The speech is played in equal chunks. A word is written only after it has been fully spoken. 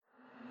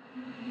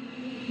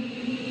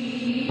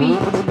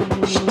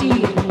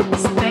4,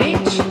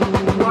 stage,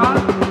 2,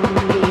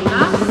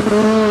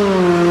 1.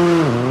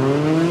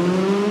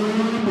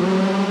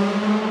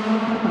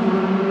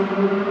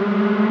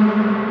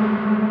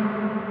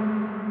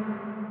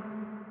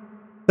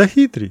 Ta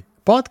hitri,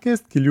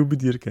 podcast, ki ljubi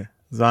dirke.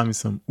 Z vami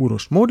sem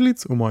Uroš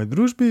Modlic, v moji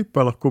družbi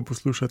pa lahko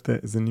poslušate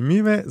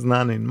zanimive,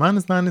 znane in manj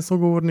znane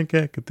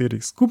sogovornike,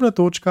 katerih skupna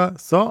točka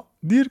so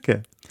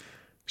dirke.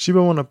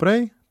 Šibamo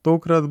naprej,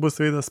 tokrat bo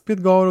seveda spet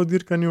govor o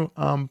dirkanju,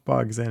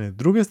 ampak z ene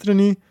druge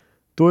strani,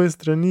 to je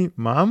strani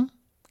mam,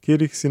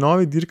 kjer jih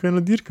sinovi dirkajo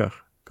na dirkah.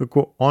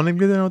 Kako one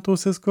gledajo na to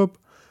vse skup,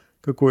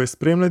 kako je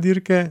spremlja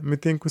dirke,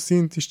 medtem ko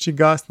sin tišči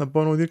gas na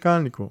polno v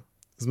dirkalniku.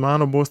 Z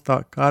mano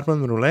bosta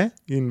Carmen Role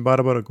in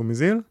Barbara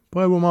Gomizel,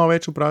 pa jo bom malo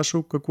več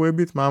vprašal, kako je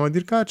biti mama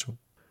dirkačev.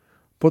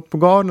 Pod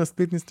pogovor na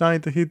spletni strani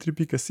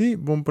tahitri.si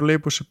bom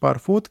prelepil še par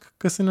fotk,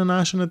 ki se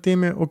nanaša na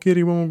teme, o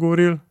katerih bomo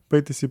govorili.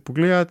 Pejte si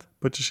pogledat,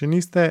 pa če še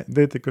niste,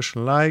 dajte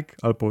kakšen like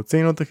ali pa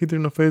oceno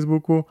Tahitri na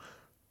Facebooku,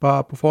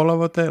 pa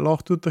pofollowate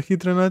lahko tudi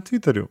Tahitri na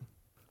Twitterju.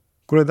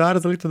 Koledar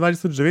za leto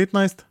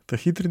 2019,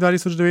 Tahitri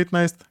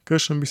 2019,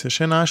 kakšen bi se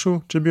še našel,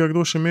 če bi ga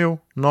kdo še imel.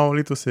 Novo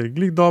leto se je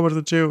glih dobro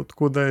začel,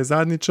 tako da je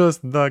zadnji čas,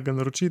 da ga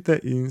naročite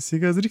in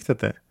si ga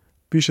zrihtate.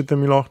 Pišete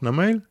mi lahko na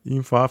mail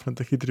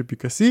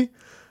info@tahitri.si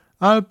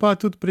ali pa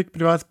tudi prek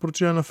privat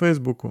sporočila na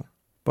Facebooku.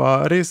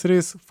 Pa res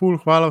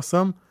ful hvala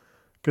vsem,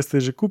 ki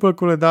ste že kupili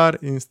koledar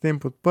in s tem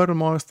podprli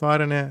moje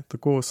ustvarjanje,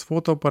 tako s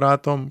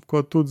fotoaparatom,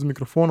 kot tudi z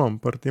mikrofonom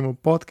pri temu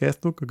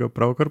podcastu, ki ga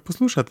pravkar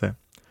poslušate.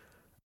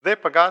 Zdaj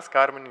pa gas,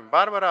 Carmen in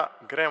Barbara,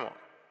 gremo.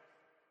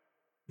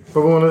 Pa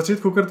bomo na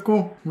začetku kar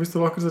tako, v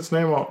bistvu lahko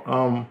začnemo,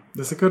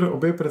 da se kar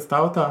obe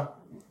predstavita,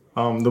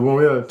 da bomo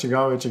vedeli,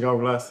 čigav je čigav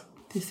glas.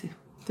 Ti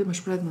imaš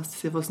prednost,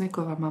 si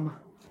voznikova mama.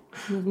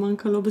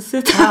 Manjkalo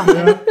besed.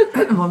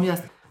 Bom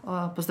jaz.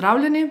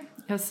 Pozdravljeni,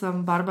 jaz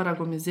sem Barbara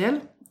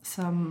Gomizel,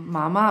 sem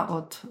mama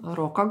od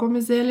Roka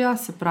Gomizelja,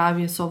 se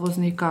pravi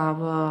sovoznika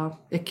v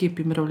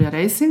ekipi Mrevlje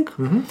Racing.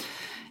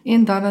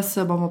 In danes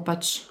se bomo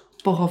pač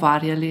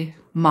pogovarjali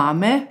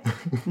mame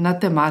na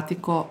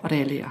tematiko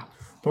relija.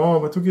 Pa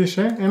imamo pa tukaj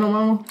še eno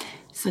mamo.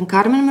 Sem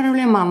Carmen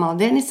Mrevlje, mama od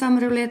Denisa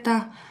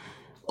Mrevljeta,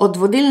 od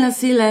vodilne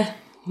sile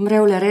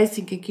Mrevlje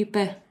Racing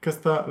ekipe. Kaj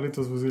sta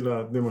letos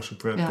vozila, dajmo še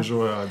povedati,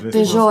 Peugeota 208?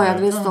 Peugeota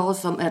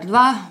 208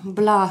 R2,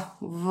 bila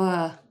v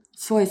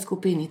svoji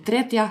skupini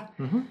tretja,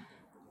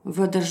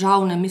 v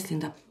državnem mislim,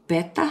 da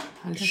peta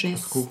ali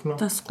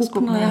šesta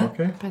skupno je.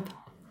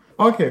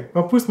 Ok,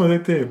 pa pustimo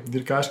zdaj te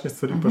dirkaške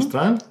stvari pa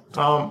stran.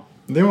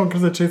 Dajmo kar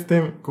začeti s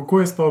tem,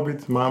 kako je s to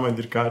biti mama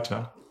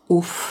dirkača?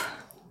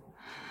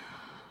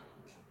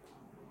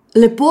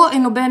 Lepo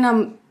in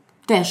obenem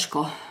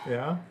težko.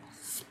 Ja.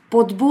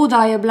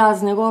 Podbuda je bila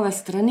z njegove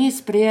strani,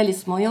 sprejeli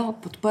smo jo,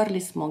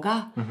 podprli smo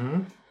ga.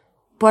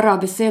 Prva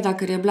beseda,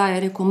 ker je bila, je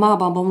rekel,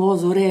 mama bom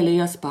vozil reli,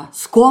 jaz pa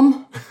s kom?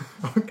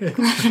 Okay.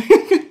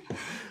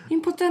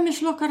 In potem je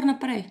šlo kar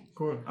naprej.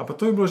 Cool. A pa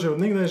to je bilo že od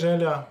nekdaj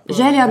želja?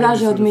 Želja je bila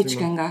že od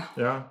Mičkenga.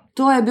 Ja.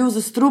 To je bil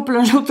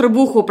zastrupljen že v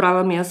trebuhu,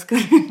 pravim jaz.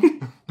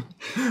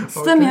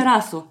 S tem je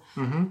rasel.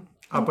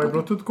 A pa je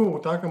bilo tudi tako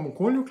v takem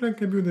okolju,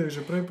 ki je bil, da je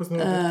že prej poznal?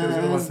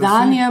 Z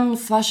Danjem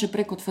sva še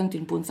prek od fant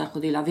in punca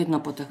hodila,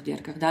 vedno po teh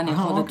dirkah. Dan je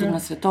hodil tudi na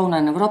svetovna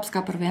in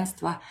evropska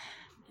prvenstva.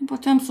 In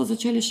potem so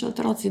začeli še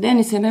otroci.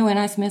 Denis je imel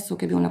 11 mesecev,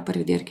 ki je bil na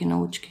prvi dirki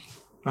na Učki.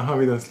 Aha,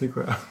 videl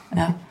sliko, ja.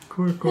 Ja.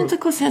 Cool. In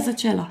tako se je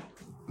začelo.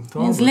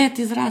 In zlet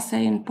izrase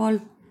in pol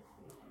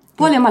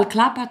je mal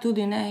klapa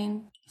tudi, ne,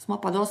 in smo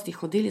pa dosti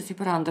hodili, si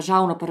pravim,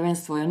 državno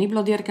prvenstvo je ni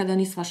bilo dirke, da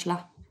nisva šla.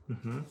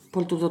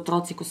 Pol tudi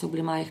otroci, ko so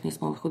bili majhni,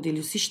 smo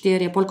hodili vsi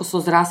štirje, pol ko so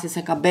zrasli,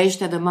 se ka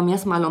bežte, da imam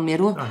jaz malo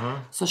miru,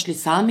 so šli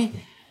sami,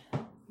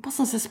 pa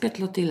sem se spet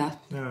lotila,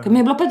 ker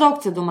mi je bilo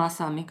pedokce doma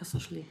sami, ko so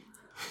šli.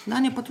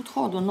 Dan je pa tudi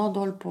hodil, no,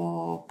 dol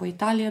po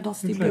Italiji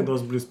dosti bil. Je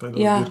dosti blizu pa je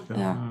dosti dirke.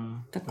 Ja,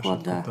 tako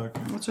da.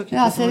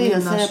 Ja, se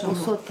vidi, se je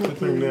posod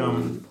nekaj.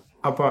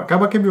 A pa, kaj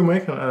pa je bil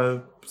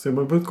majhen? Se je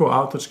bolj tako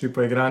avtočki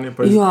pa igranje?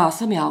 Pa Ja,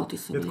 sami avti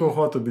so je bili. tako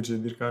hotel biti že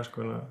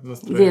dirkaško na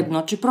stroju?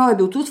 Vedno, čeprav je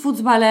bil tudi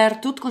futbaler,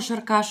 tudi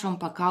košarkaš,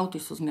 ampak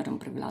avti so zmeraj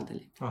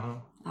prevladali.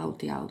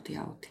 Avti.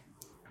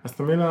 A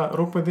ste imela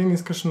Rok pa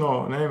Denis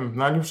kakšno, ne vem,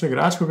 najljubše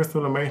igračko, ko ste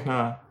bila majhna?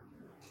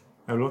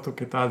 Je bilo to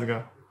kaj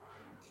tazga?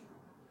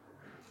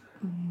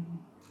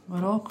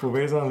 Rok?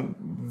 Povezan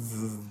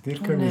z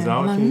dirkami, z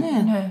avti?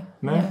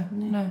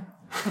 Ne.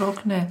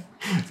 Rok ne.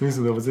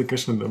 Mislim, da bo zdaj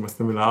kakšno, da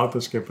ste imeli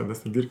avtočke, pa da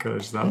ste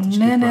dirkali z avtočki.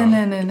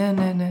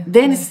 Ne.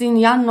 Denis in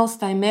Janno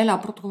sta imela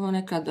protokolo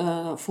nekaj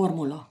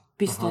formulo,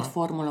 pisto od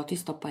formulo,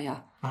 tisto pa ja.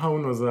 Aha,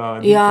 uno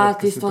za dirkat. Ja,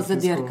 tisto za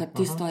dirkat,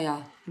 tisto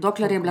ja.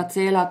 Dokler je bila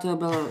cela, to je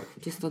bilo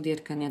tisto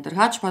dirkanje.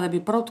 Drugač pa, da bi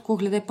prav tako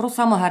glede, prav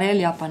samo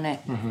Harelija pa ne.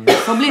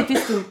 So bili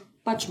tisti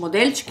pač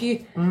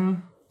modelčki,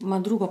 ma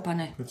drugo pa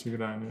ne. Pač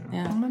igranje.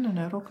 Ja.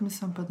 Ne, Rok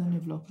mislim pa, da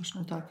ni bilo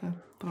kakšne take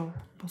prav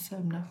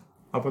posebne.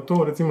 A pa to,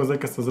 recimo zdaj,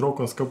 ko ste z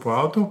Rokom skupaj v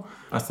avtu,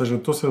 a ste že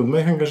to se od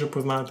mehanga že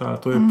poznate,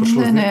 ali to je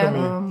prišlo z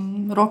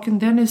dirkami? Rok in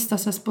Denis sta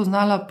se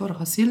spoznala pri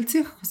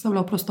gasilcih, ki sta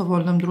bila v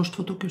prostovoljnem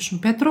društvu tukaj v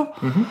Šempetru.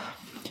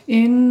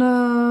 In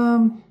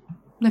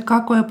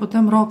nekako je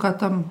potem Roka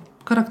tam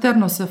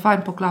karakterno se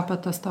fajn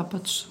poklapata, sta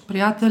pač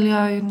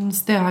prijatelja in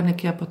z tega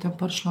nekje potem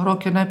prišlo.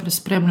 Rok je najprej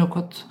spremljal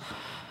kot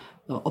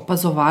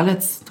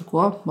opazovalec,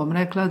 tako bom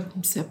rekla,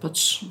 se je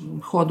pač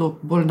hodil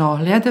bolj na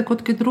oglede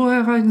kot kaj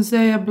drugega in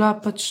zdaj je bila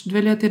pač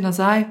 2 leti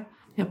nazaj,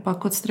 je pa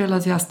kot strela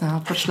z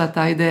jasnega prišla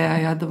ta ideja,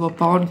 ja, da bo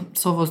pa on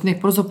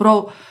sovoznik.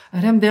 Pravzaprav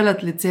grem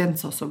delati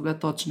licenco, so bile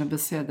točne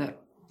besede.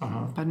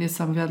 Aha. Pa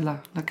nisem vedela,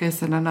 na kaj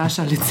se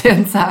nanaša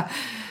licenca.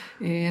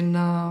 In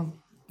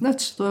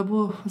to je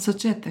bil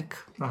začetek.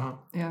 Aha,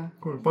 ja,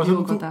 cool.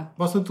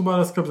 Pa se tu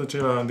malo skrb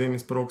začela,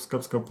 Denis prvok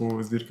skrb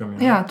z dirkami.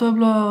 Ja, to je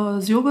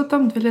bilo z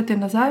Jugotom 2 leti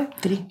nazaj.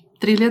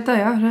 3 leta,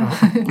 ja.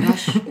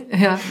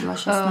 Ja.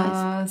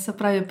 Se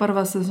pravi,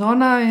 prva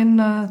sezona in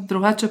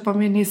drugače pa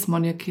mi nismo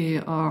neki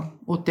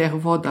v teh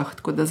vodah,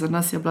 tako da za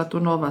nas je bila to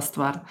nova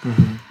stvar.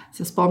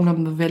 Se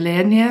spomnim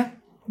Velenje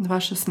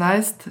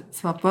 2016,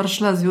 sva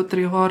prišla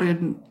zjutraj gor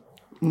in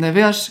ne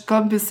veš,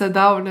 kam bi se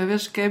dal, ne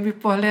veš, kaj bi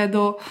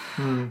pogledal.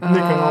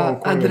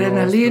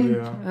 Adrenalin,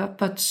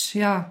 pač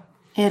ja.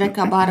 Je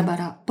rekla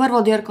Barbara, prvo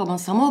dirko bom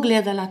samo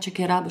gledala, če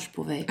kaj rabiš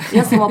povej.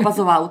 Jaz sem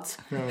opazovalc.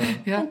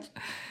 Ja.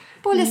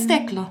 Pol je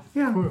steklo.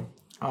 Ja. Cool.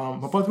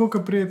 Pa tako, ko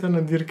prijete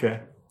na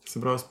dirke,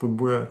 se pravi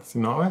spodbujati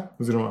sinove,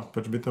 oziroma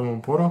pač biti tam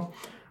oporo.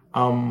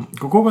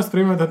 Kako pa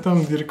spremljate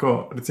tam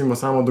dirko, recimo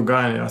samo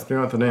dogajanje?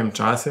 Spremljate, ne vem,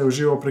 čase v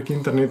živo prek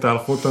interneta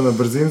ali hotel na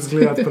brzin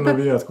zgledati pa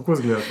navijati? Kako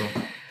zgleda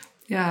to?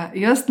 Ja,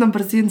 jaz na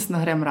brzinc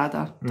ne grem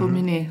rada, to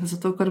mi ni,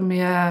 zato ker mi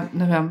je,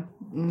 ne vem,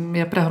 mi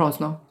je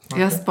prehrozno.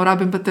 Okay. Jaz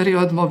porabim baterijo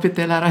od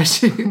mobitela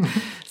rajši.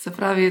 Se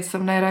pravi,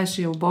 sem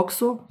najrajši v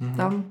boksu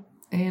tam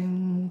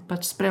in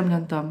pač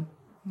spremljam tam.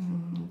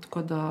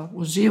 Tako da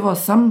v živo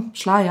sem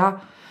šla, ja,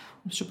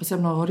 še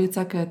posebno v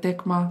Gorica, ki je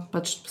tekma,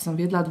 pač sem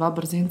videla 2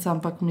 brzinca,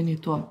 ampak mi ni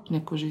to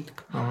nek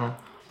užitk.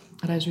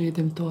 Reži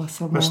vidim to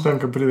samo. Pač tam,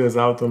 ko pride z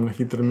avtom na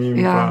hitro mimo.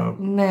 Ja,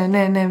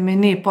 ne, mi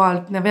ni,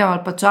 ne vem,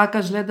 ali pa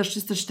čakaš, gledaš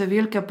tiste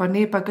številke, pa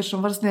ni, pa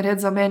kakšen vrstni red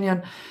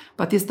zamenjan,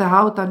 pa tiste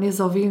avta ni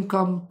za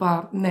ovinkom,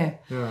 pa ne,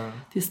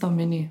 tisto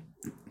mi ni.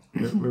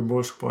 Je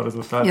boljš po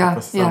rezultatu,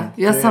 pa sam.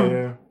 Ja, jaz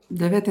sem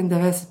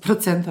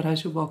 99%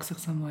 reži v boksah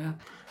samo, ja.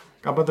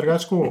 Kaj pa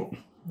drugačko,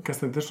 kaj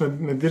ste tečno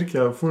na dirki,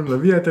 ali ful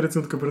navijate,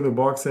 recimo, ko pride v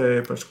bokse,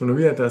 pač ko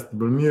navijate, ste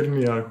bolj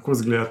mirni, ali kako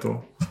zgleda to?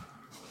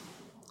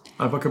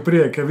 Ali pa ko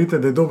prije, ko vidite,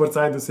 da je dober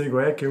cajt dosegel,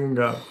 kaj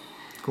unga,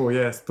 tako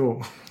je, to.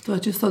 To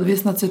je čisto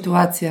odvisno od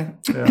situacije.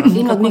 Ja.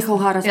 In od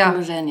njihovega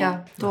razpoloženja.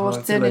 Ja, to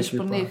ceniš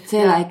pri njih.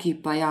 Cela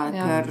ekipa, ja,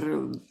 ker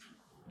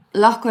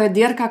lahko je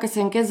dirka, ko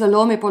se nekaj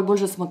zalomi, pol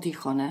bolj, že smo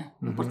tiho, ne.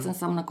 Predvsem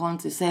sem na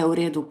konci, vse je v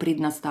redu,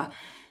 pridnasta.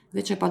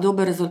 Zdaj, če pa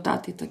dober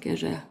rezultati, tako je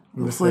že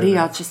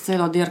euforija čez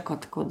celo dirko,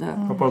 tako da.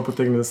 Pa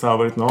potegne za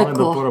sabo, verjetno, one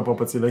dopora,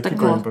 pa cela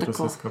ekipa in pa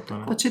vse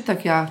skupaj.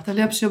 Očitek, ja. Ta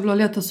lepše je bilo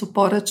letos v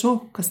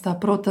Poreču, ko sta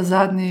prav ta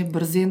zadnji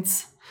brzinc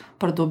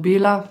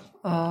pridobila,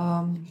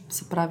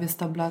 se pravi,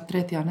 sta bila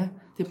 3, ne?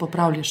 Ti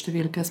popravljaš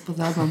številke,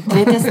 spozabam.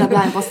 3 sta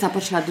bila in pa sta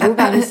prišla 2,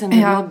 mislim,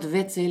 je bilo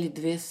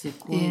 2,2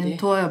 sekundi. In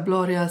to je bilo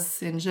res.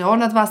 In že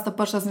ona 2 sta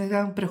prišla z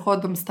nekaj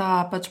prehodom,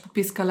 sta pač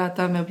popiskala,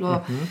 tam je bilo.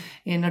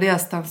 In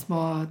res, tam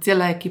smo,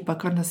 cela ekipa,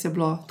 kar nas je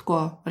bilo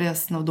tako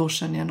res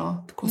navdušenje,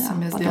 no. Tako se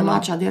mi je zdelo. Pa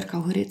domača dirka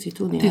v Gorici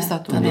tudi, ne.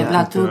 Tista tudi. Tam je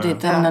bila tudi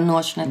temna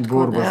noč, ne.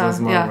 Borba za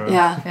zmago.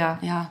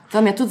 Ja.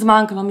 Tam je tudi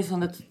zmanjkalo,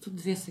 mislim, da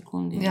tudi 2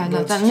 sekundi. Ja,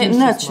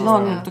 nič, no,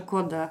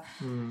 tako da,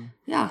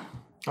 ja.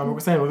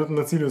 Ampak vse tudi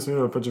na cilju so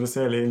imeli pač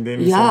veselje in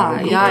Denis.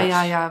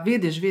 Ja,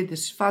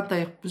 vidiš, fanta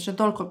jih, še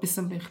toliko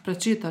jih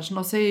prečitaš,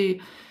 no sej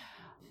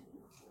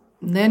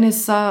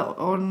Denisa,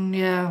 on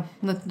je,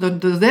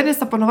 do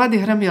Denisa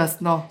ponovadi grem jaz,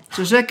 no,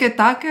 če že kaj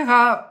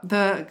takega,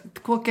 da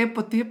tako kaj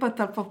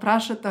potipati ali pa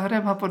vprašati,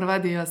 grem pa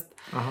ponovadi jaz.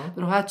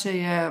 Drugače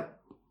je,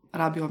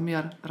 rabijo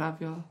mir,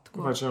 rabijo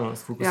tako. Pač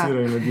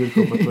sfokusirani na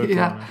dirko, pa to je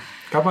to, ne.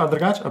 Kaj pa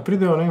drugače, a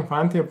pridejo, ne vem,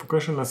 fantje,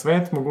 pokažem na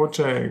svet,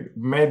 mogoče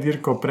med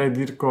dirko, pred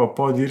dirko,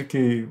 po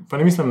dirki, pa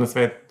ne mislim na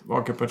svet,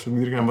 ok, pač od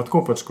dirke, ampak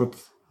tako pač kot,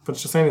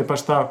 pač vse je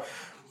pač ta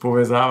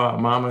povezava,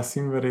 mama,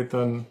 sin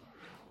verjeten,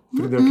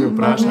 pridejo kaj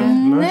vprašati.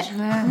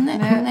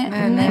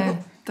 Ne.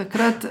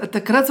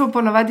 Takrat smo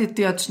ponovadi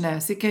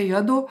tečne, si kaj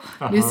jedu,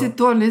 nisi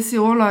to,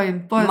 nisi ono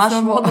in poje imaš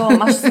samo. Vodo,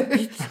 imaš se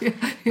piti.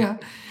 Ja.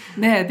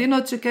 Ne, edino,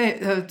 če kaj,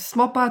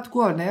 smo pa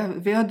tako, ne,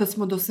 vejo, da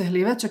smo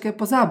dosegljive, če kaj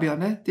pozabijo,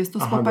 ne,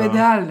 tisto smo pa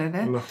idealne,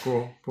 ne.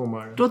 Lahko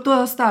pomagajo. To je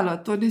ostalo,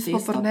 to nismo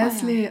Tisto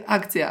prinesli,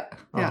 akcija,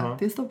 ja,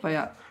 tisto pa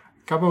ja.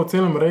 Kaj pa v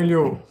celem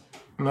relju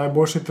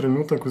najboljši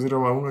trenutek,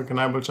 oziroma unga, ki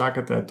najbolj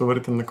čakate, je to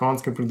verjetno na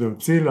koncu, ki pride v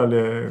cilj,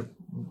 ali je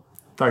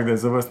tak, da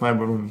je za vas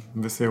najbolj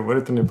vesel,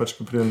 verjetno je pač,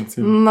 ki pride na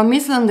cilj?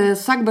 Mislim, da je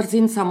vsak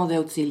brzin samo,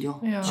 da je v cilju.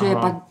 Ja. Če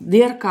je pa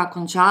dirka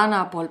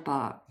končana, pol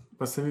pa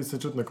Pa se vidi, se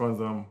čuti na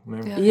koncu, da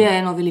je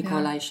eno veliko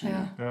olajšanje.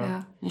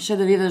 Ja. In še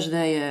da vidiš,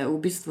 da je v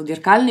bistvu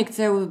dirkalnik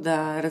cel,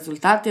 da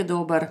rezultat je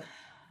dober,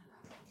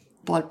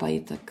 pol pa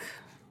itak.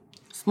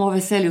 Smo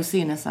veseli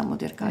vsi, ne samo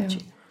dirkači.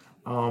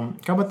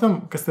 Kaj pa tam,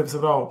 ko ste se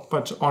pravi,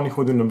 pač oni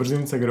hodijo na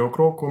brzince, gre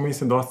okrog,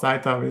 vmes je dosti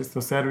cajta,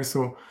 veste, v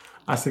servisu,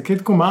 a se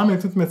kaj tako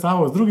mame tudi med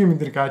sabo z drugimi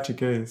dirkači,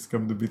 kaj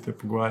skrb dobite,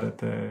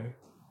 pogovarjate?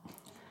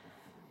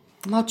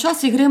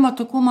 Včasih gremo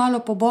tako malo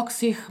po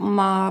boksih,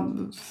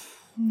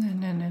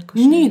 Ne.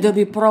 ni, da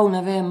bi prav,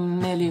 ne vem,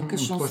 imeli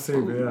kakšen...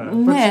 Posebej, ja.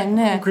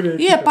 Ne. Konkretno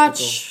Je tako.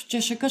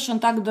 če še kakšen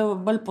tak, da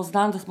bolj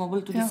poznan, da smo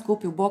bolj tudi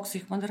skupaj v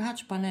boksih,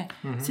 drugače pa ne.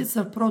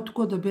 Sicer prav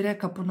tako, da bi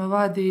rekla,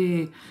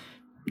 ponavadi,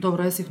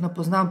 dobro, jaz jih ne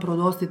poznam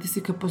prav dosti,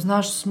 tisti, ki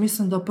poznaš,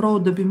 mislim, da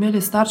prav, da bi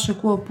imeli starše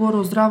ko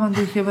oporo zdraven,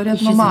 da jih je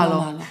verjetno Jih je zelo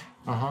malo.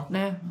 Aha.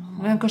 Ne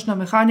vem, kakšna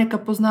mehanika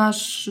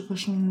poznaš,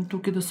 kakšen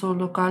tukaj, da so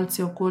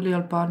lokalci okoli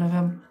ali pa ne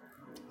vem.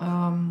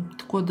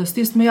 Tako da s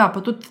tistim, pa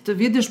tudi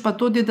vidiš pa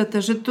tudi, da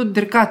te že tudi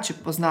dirkači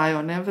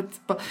poznajo, ne?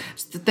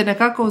 Te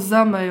nekako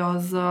vzamejo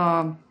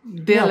za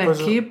del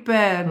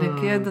ekipe,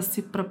 nekje, da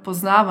si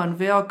prepoznaven,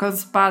 vejo, kam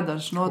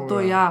spadaš, no,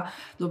 to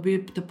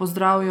te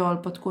pozdravijo ali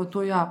pa tako,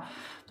 to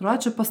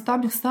Drugače pa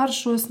samih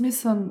staršev, jaz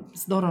mislim,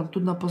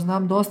 tudi ne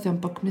poznam dosti,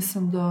 ampak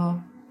mislim, da...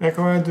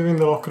 Da vem,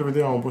 da lahko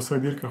vidimo po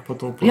svojih dirkah pa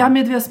to. Ja,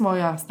 mi dve smo,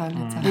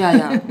 stalnica.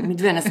 Mi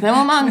dve ne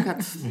smemo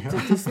manjkati.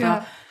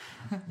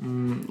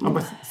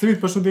 Ampak se vidi,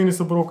 pa študeni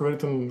so broke,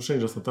 verjetno všeč,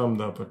 da so tam,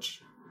 da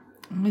pač...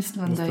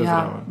 Mislim,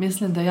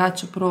 da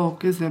čeprav,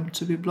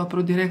 če bi bilo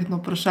prav direktno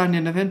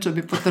vprašanje, ne vem, če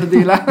bi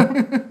potrdila.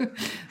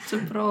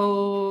 Čeprav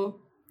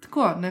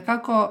tako,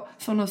 nekako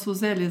so nas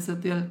vzeli za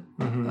del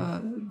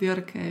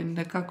dirke in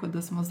nekako,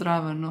 da smo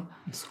zraven. No.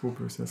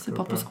 Skupaj vse skupaj. Se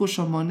pa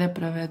poskušamo ne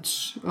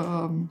preveč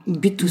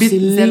biti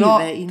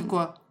vsiljive in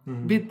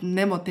biti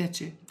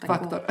nemoteči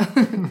faktor.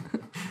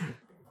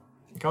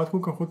 Kaj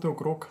odkud hodite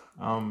okrog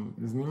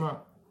z njima?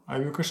 A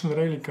je bil kakšen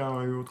rally, ki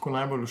vam je bil tako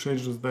najbolj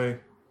všeč do zdaj?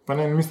 Pa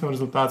ne mislim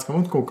rezultatsko,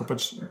 tako, ker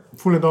pač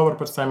ful je dobro,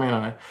 pač saj mena,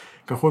 ne.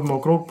 Ko hodimo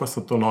okrog, pa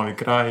so to novi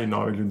kraji,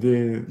 novi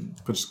ljudje,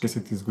 pač kaj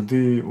se ti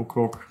zgodi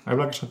okrog. A je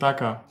bila kakšna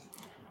taka,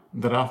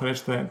 da lahko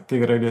rečete,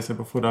 tega rallija se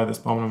pa ful rade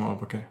spomnimo, ali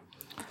pa kaj?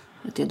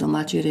 Te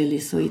domači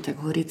rally so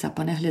itak Gorica,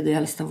 pa ne glede,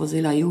 ali sta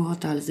vozila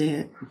Juhota ali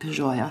zdaj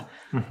Peugeota.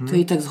 To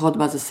je itak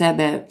zgodba za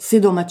sebe,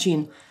 si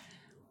domačin.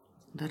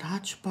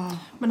 Darač pa...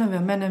 Ne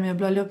vem, mene mi je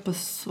bila lepa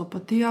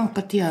Opatija.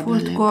 Opatija je bila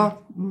lepa.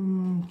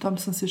 Tam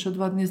sem si še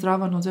 2 dni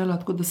zraven vzela,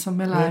 tako da sem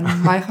imela en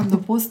majhen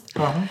dopust.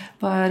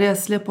 Pa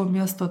res lepo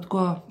mesto,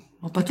 tako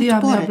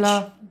Opatija mi je bila.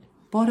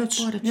 Poreč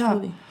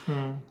tudi.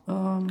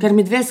 Ker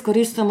mi dve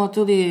skoristimo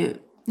tudi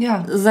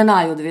za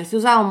naju dve.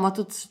 Si vzamemo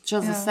tudi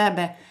čas za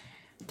sebe.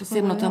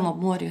 Posebno tam ob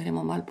morju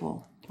gremo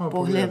malo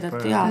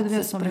pogledati.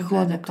 Dve so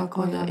prehode,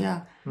 kako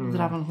da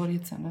zraven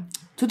Gorice, ne.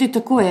 Tudi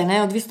tako je,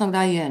 ne, odvisno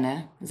kdaj je,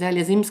 ne. Zdaj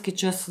je zimski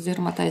čas,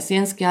 oziroma ta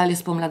jesenski, ali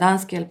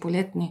spomladanski, ali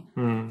poletni.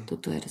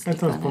 To je razlika,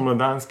 tam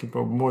spomladanski, pa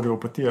ob morju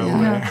Opatija.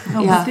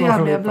 Opatija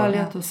bi je bila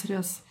letos,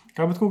 res.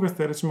 Kaj pa tako, ko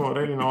ste, recimo,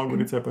 rally Nova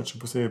Gorica, pa če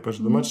posebej pač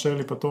domač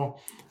rally pa to,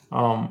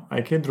 a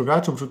je kaj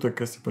drugače občutek,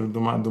 ker si pa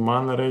doma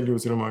na rallyu,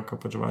 oziroma ko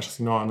pač vaša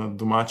sinova na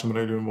domačem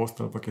rallyu in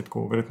vostra, pa kaj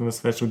tako, verjetno nas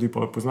več ljudi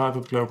pa poznajo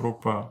tudi tukaj okrog,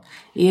 pa...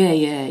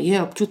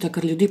 Je občutek,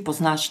 ker ljudi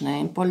poznaš, ne,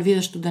 in pol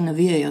vidiš tudi, da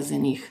navijajo za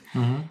njih.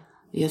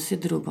 Je vse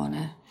drugo,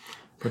 ne.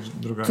 Pač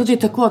drugače. Tudi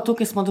tako,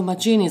 tukaj smo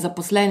domačini,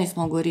 zaposleni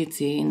smo v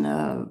Gorici in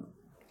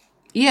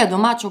je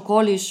domač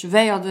okoliš,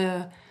 vejo,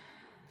 da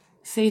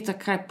se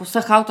itak, po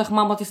vseh avtah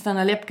imamo tiste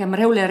nalepke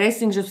Mrevlje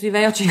Racing, že vsi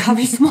vejo,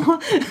 čigavi smo.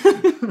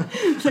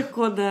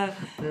 Tako da...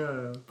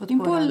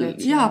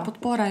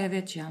 podpora je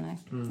večja, ne.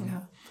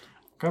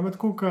 Kaj pa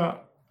tako,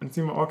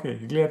 recimo,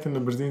 gledate na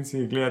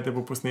brzinci, gledate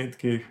po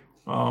posnetkih,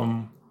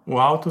 v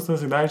avtu ste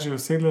se kdaj že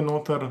usedli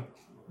noter,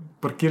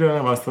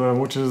 parkirali vas, ste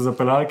moče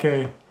zapeljali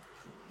kaj?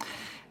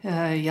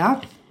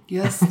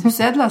 Jaz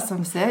usedla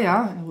sem se,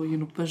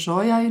 in v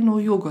Peugeota in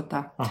v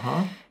Jugota.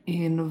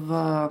 In v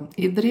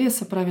Idriji,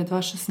 se pravi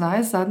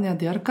 2016, zadnja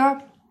dirka,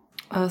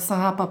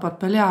 sem ga pa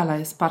pripeljala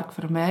iz Park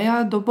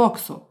Fermeja do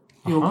boksu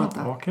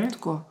Jugota.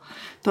 Tako.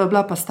 To je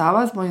bila pa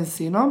stava z mojim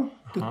sinom,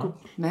 tako,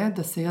 ne,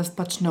 da se jaz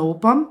pač ne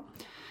upam.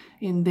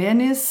 In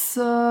Denis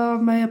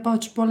me je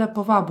pač pole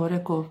povabil,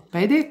 rekel,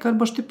 pejdi, kar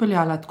boš ti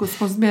peljala, tako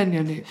smo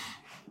zmenjeni.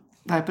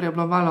 Najprej je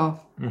bilo malo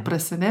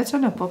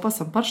presenečenje, pa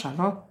sem prišla.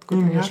 No?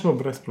 In je šlo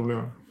brez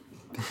problema.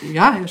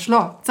 Je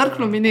šlo,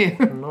 crklo mi ni.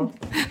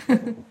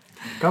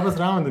 Kaj pa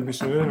zraven, da bi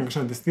še vedno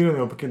nekakšno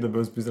testiranje, da bi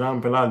vas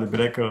zraven peljali, da bi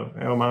rekel,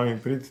 evo mami,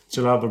 prid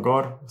čelado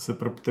gor, se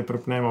te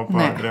prepnemo,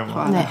 pa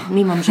gremo. Ne,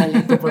 nimam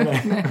želje.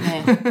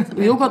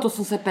 V Jugotu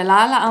sem se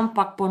peljala,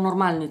 ampak po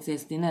normalni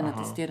cesti, ne na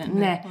testiranje.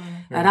 Ne,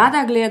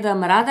 rada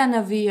gledam, rada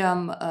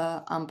navijam,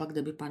 ampak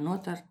da bi pa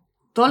noter,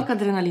 toliko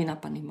adrenalina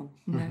pa nimam.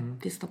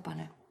 Tisto pa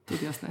ne.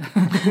 Tudi jaz ne.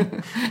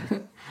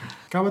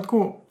 Kaj pa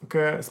tako,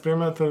 ko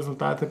spremljate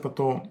rezultate pa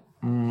to,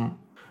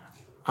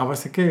 a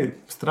vas je kaj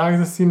strah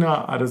za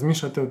sina, a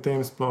razmišljate o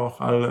tem sploh,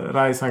 ali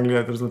raje sam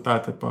gledate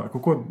rezultate, pa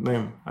kako, ne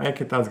vem, a je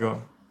kaj ta zgor?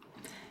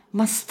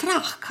 Ma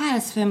strah, kaj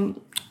jaz vem,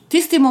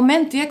 tisti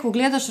moment je, ko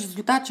gledaš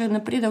rezultat, če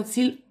ne pride v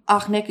cilj,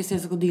 nekaj se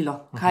je zgodilo,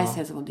 kaj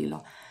se je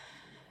zgodilo.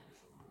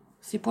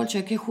 Si pol,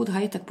 če je kaj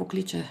hudega, itak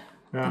pokliče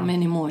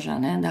meni moža,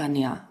 ne,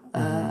 Danja.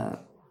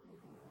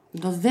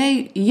 Do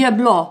zdaj je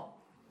bilo,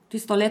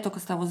 tisto leto,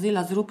 ko sta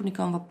vozila z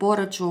Rupnikom v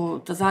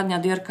Poreču, ta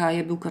zadnja dirka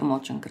je bil kar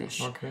močen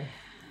kreš.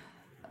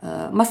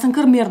 Ma sem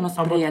kar mirno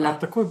sprejela.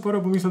 Ampak takoj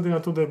prvo pomisliti na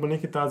to, da bo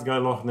nekaj tacga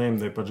lahko, ne vem,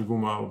 da je pač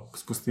guma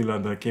spustila,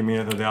 da je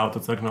kemijeta, da je avto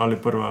crkno, ali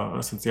prva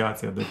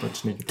asociacija, da je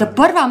pač nekaj Ta tacga.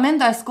 prva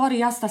menda je skoraj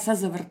jaz sta se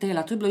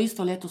zavrtela. To je bilo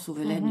isto letos v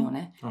Velenju,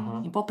 ne.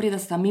 In po pride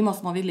sta mimo,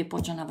 smo videli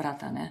počena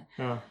vrata, ne.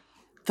 Ja.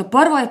 Ta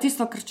prvo je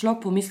tisto, kar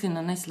človek pomisli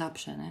na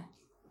najslabše, ne.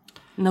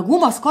 Na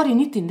guma skoraj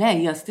niti ne,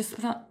 jaz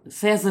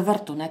se je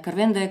zavrtel, ne, ker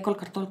vem, da je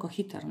kolikor toliko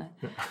hiter, ne.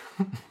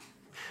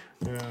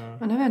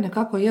 Ne vem,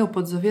 nekako je v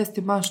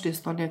podzavesti imaš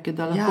tisto nekaj,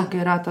 da lahko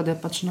kaj rata, da je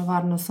pač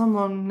nevarno,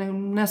 samo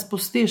ne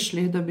spustiš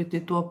li, da bi ti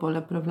to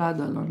pole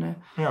prevladalo, ne.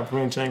 Ja,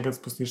 pomeni, če enkrat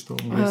spustiš to.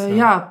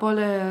 Ja,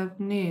 pole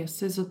ni,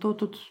 se zato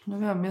tudi, ne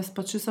vem, jaz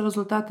pač čisto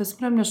rezultate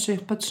spremljaš, če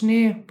jih pač ni,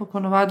 pa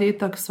ponovadi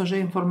itak so že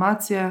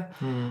informacije,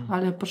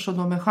 ali je prišel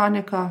do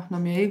mehanika,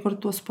 nam je Igor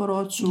to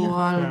sporočil,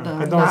 ali da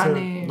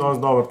Dani...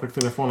 Dosti dobro, prek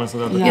telefona se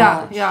da.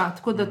 Ja,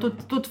 tako da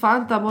tudi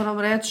fanta, moram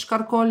reči,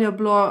 karkoli je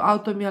bilo,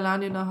 avto mi je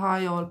lani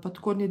nahajal, ali pa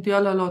tako ni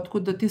delalo, tako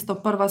da tisto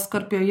prva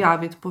skrb je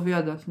javiti,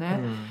 povedati, ne?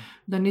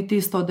 Da ni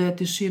tisto, da je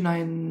tišina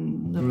in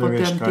da Ne potem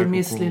veš, kaj, ti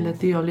misli kako-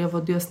 letijo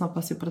levo, desno,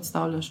 pa si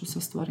predstavljaš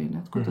vse stvari,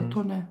 ne? Tako da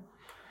to ne.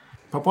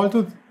 Pa pol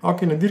tudi,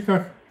 ok, na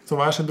dirkah so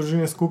vaše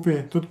družine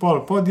skupaj, tudi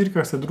po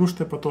dirkah se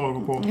družite, pa to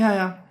kako.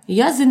 Ja,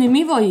 Ja,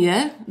 zanimivo je,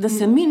 da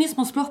se mi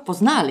nismo sploh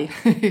poznali.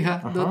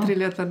 ja, do 3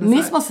 leta nazaj.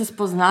 Mi smo se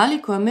spoznali,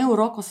 ko je imel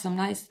Rok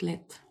 18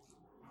 let.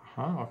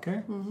 Aha, ok.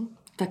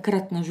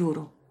 Takrat na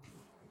žuru.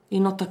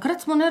 In od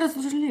takrat smo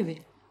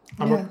nerazložljivi.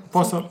 Ampak Ja,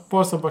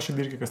 po so pa še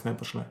dirke kasneje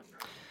pošle.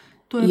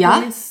 To je Ja.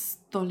 bilo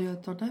isto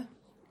leto, ne?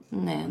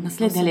 Ne,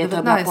 naslednje leto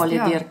je bila 19, polje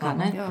ja. dirka,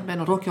 ne. Ja,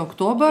 meni Rok je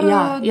oktober.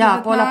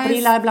 Ja, pol 19.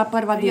 aprila je bila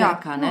prva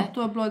dirka, ja, ne. No,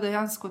 to je bilo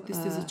dejansko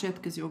tisti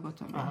začetki z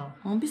Jugotom.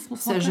 V bistvu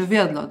Se smo je že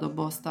vedlo, da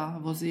bosta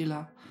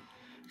vozila.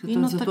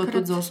 In od Zato takrat-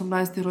 tudi za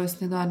 18.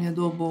 rojstni dan je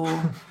dobil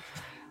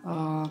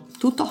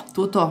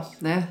tuto.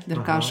 ne,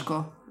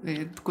 dirkaško.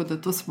 Tako da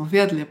to smo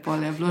vedeli, pol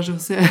je bilo že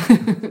vse.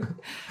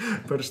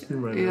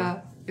 Prštima.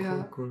 Ja.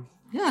 Cool.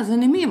 Ja,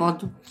 zanimivo.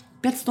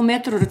 500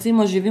 metrov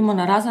recimo živimo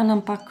narazen,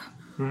 ampak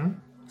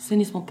se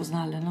nismo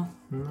poznali, no.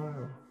 No,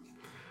 ja.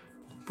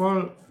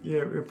 Pol je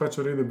pač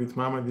v redu biti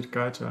mama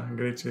dirkača,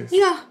 gre čez.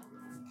 Ja,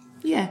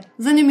 je,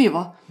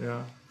 zanimivo.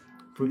 Ja.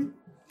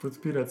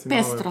 Podpirati si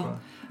Pestro. nove.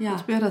 Ja.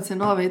 Podpirati se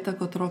nove,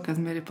 tako otroke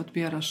zmeri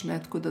podpiraš, ne,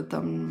 tako da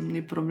tam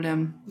ni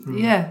problem.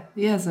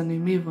 Je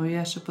zanimivo,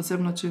 je še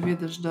posebno, če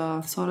vidiš,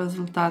 da so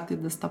rezultati,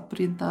 da sta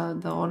pridna,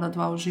 da ona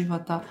dva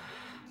uživata.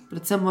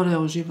 Predvsem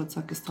morajo uživati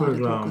vsake To je stvari,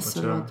 glavno, ko se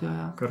pač, lotijo.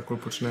 Ja. karkoli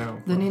počnejo.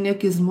 Da ni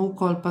neki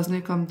zmuk ali pa z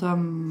nekam tam,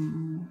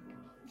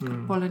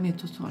 pole ni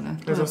to to, ne.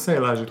 Ja, za vse je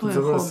lažje, To tudi je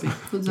za vas. hobi,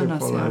 tudi za je nas,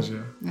 pol ja.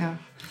 lažje. Ja.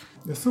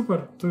 Ja, super,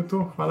 to je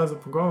to. Hvala za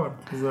pogovor,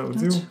 za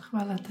odziv.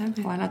 Hvala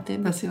tebi, Hvala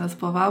tebi. da si nas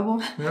povabil.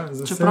 Ja,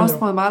 z Čeprav veseljem.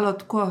 smo malo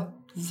tako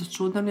z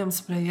začudenjem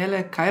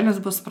sprejeli, kaj nas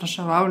bo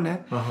spraševal,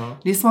 ne. Aha.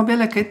 Nismo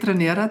bile kaj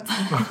trenirati,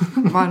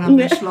 malo nam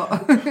je šlo.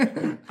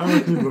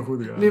 Ampak ni bilo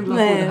hudega. Ni bilo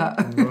Ne. hudega.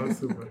 No,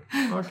 super.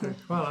 Okay,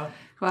 hvala.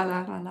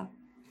 Hvala.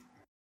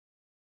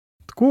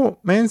 Tako,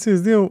 meni se je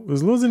zdel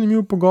zelo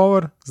zanimiv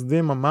pogovor z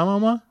dvema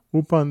mamama.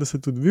 Upam, da ste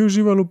tudi vi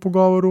uživali v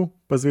pogovoru,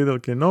 pa zvedeli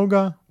kaj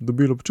novega,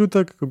 dobili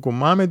občutek, kako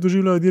mame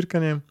doživljajo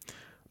dirkanje.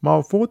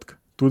 Malo fotk,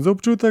 tudi za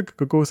občutek,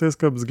 kako vse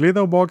skupaj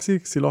zgleda v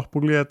boksih, si lahko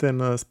pogledate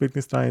na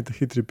spletni strani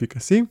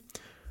tahitri.si.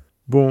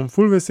 Bom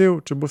ful vesel,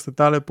 če boste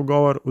tale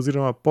pogovor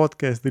oziroma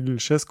podcast delili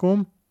še s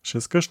kom,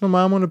 še s kakšno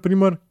mamo,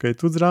 naprimer, ki je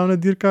tudi zraven na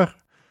dirkah.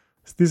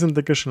 Stisnite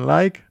kakšen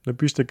like,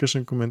 napišite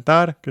kakšen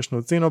komentar, kakšno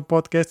oceno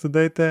podcastu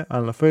dajte,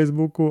 ali na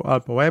Facebooku, ali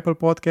pa v Apple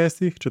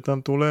podcastih, če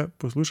tam tole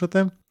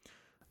poslušate.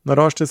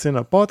 Naročite se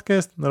na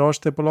podcast,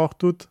 naročite pa lahko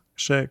tudi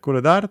še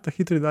koledar,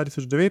 Tahitri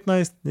 2019,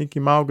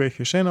 nekaj malega jih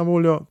je še na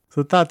voljo.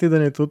 Za ta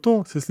teden je to,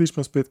 se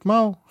slišimo spet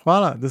kmalu.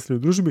 Hvala, da ste v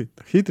družbi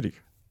Tahitrih.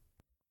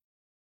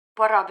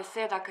 Prva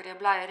beseda, ker je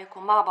bila, je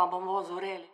rekel, mama, bomo ozoreli.